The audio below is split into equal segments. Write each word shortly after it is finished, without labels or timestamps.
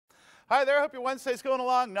Hi there, hope your Wednesday's going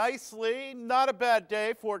along nicely. Not a bad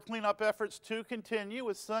day for cleanup efforts to continue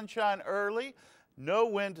with sunshine early. No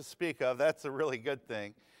wind to speak of, that's a really good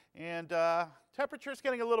thing. And temperature's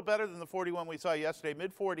getting a little better than the 41 we saw yesterday,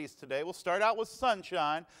 mid-40s today. We'll start out with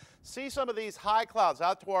sunshine. See some of these high clouds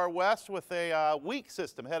out to our west with a weak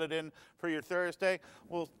system headed in for your Thursday.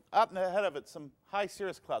 We'll up ahead of it some high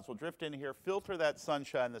cirrus clouds will drift in here, filter that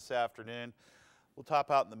sunshine this afternoon. We'll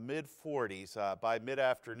top out in the mid-40s by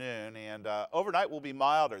mid-afternoon, and overnight will be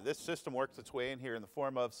milder. This system works its way in here in the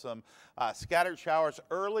form of some scattered showers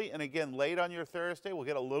early and again late on your Thursday. We'll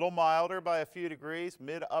get a little milder by a few degrees,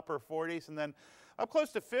 mid-upper 40s, and then up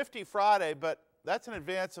close to 50 Friday, but that's in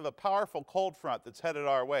advance of a powerful cold front that's headed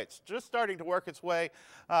our way. It's just starting to work its way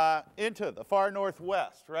into the far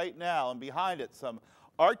northwest right now, and behind it some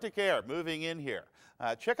Arctic air moving in here.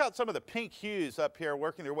 Check out some of the pink hues up here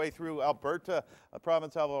working their way through Alberta,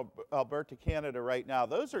 province of Alberta, Canada right now.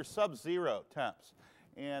 Those are sub-zero temps.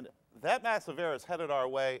 And that mass of air is headed our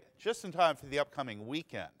way just in time for the upcoming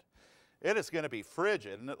weekend. It is going to be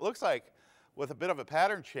frigid, and it looks like with a bit of a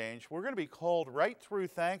pattern change, we're going to be cold right through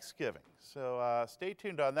Thanksgiving. So stay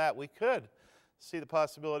tuned on that. We could see the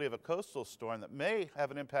possibility of a coastal storm that may have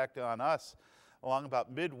an impact on us along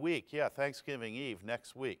about midweek, Thanksgiving Eve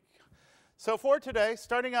next week. So for today,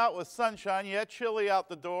 starting out with sunshine, yet chilly out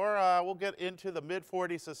the door. We'll get into the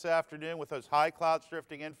mid-40s this afternoon with those high clouds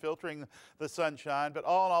drifting in, filtering the sunshine. But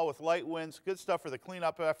all in all, with light winds, good stuff for the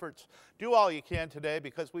cleanup efforts. Do all you can today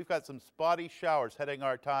because we've got some spotty showers heading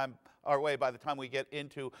our way by the time we get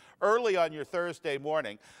into early on your Thursday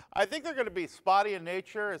morning. I think they're going to be spotty in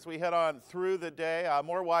nature as we head on through the day.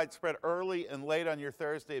 More widespread early and late on your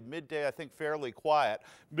Thursday. Midday, I think, fairly quiet.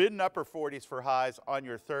 Mid and upper 40s for highs on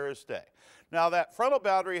your Thursday. Now that frontal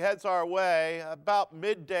boundary heads our way about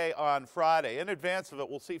midday on Friday. In advance of it,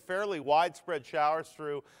 we'll see fairly widespread showers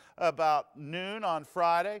through about noon on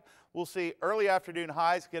Friday. We'll see early afternoon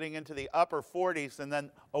highs getting into the upper 40s, and then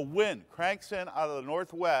a wind cranks in out of the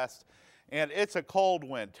northwest, and it's a cold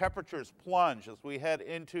wind. Temperatures plunge as we head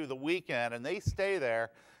into the weekend, and they stay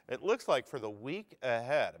there, it looks like, for the week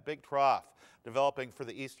ahead. A big trough developing for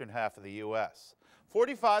the eastern half of the U.S.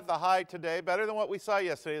 45 the high today, better than what we saw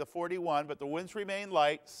yesterday, the 41, but the winds remain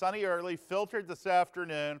light, sunny early, filtered this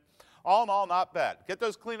afternoon. All in all, not bad. Get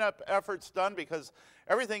those cleanup efforts done because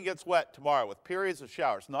everything gets wet tomorrow with periods of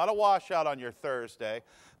showers. Not a washout on your Thursday,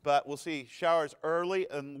 but we'll see showers early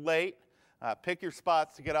and late. Pick your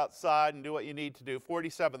spots to get outside and do what you need to do.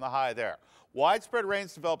 47 the high there. Widespread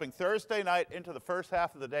rains developing Thursday night into the first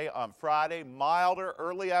half of the day on Friday. Milder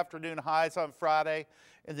early afternoon highs on Friday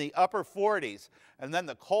in the upper 40s. And then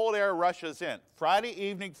the cold air rushes in. Friday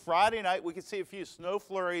evening, Friday night, we can see a few snow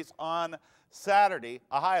flurries on Saturday,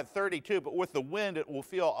 a high of 32, but with the wind, it will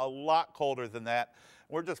feel a lot colder than that.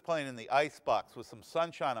 We're just playing in the ice box with some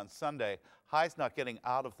sunshine on Sunday. Highs not getting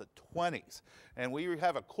out of the 20s. And we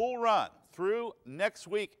have a cool run through next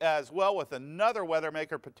week as well with another weather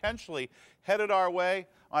maker potentially headed our way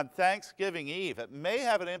on Thanksgiving Eve. It may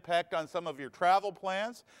have an impact on some of your travel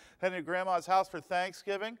plans. Heading to Grandma's house for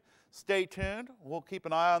Thanksgiving. Stay tuned. We'll keep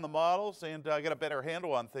an eye on the models and get a better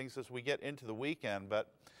handle on things as we get into the weekend.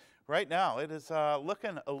 But right now, it is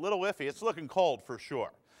looking a little iffy. It's looking cold for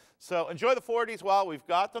sure. So enjoy the 40s while we've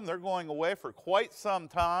got them. They're going away for quite some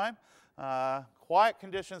time. Quiet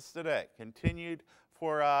conditions today. Continued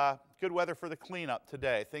for good weather for the cleanup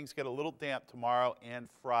today. Things get a little damp tomorrow and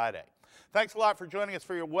Friday. Thanks a lot for joining us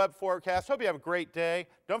for your web forecast. Hope you have a great day.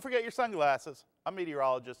 Don't forget your sunglasses. I'm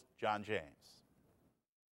meteorologist John James.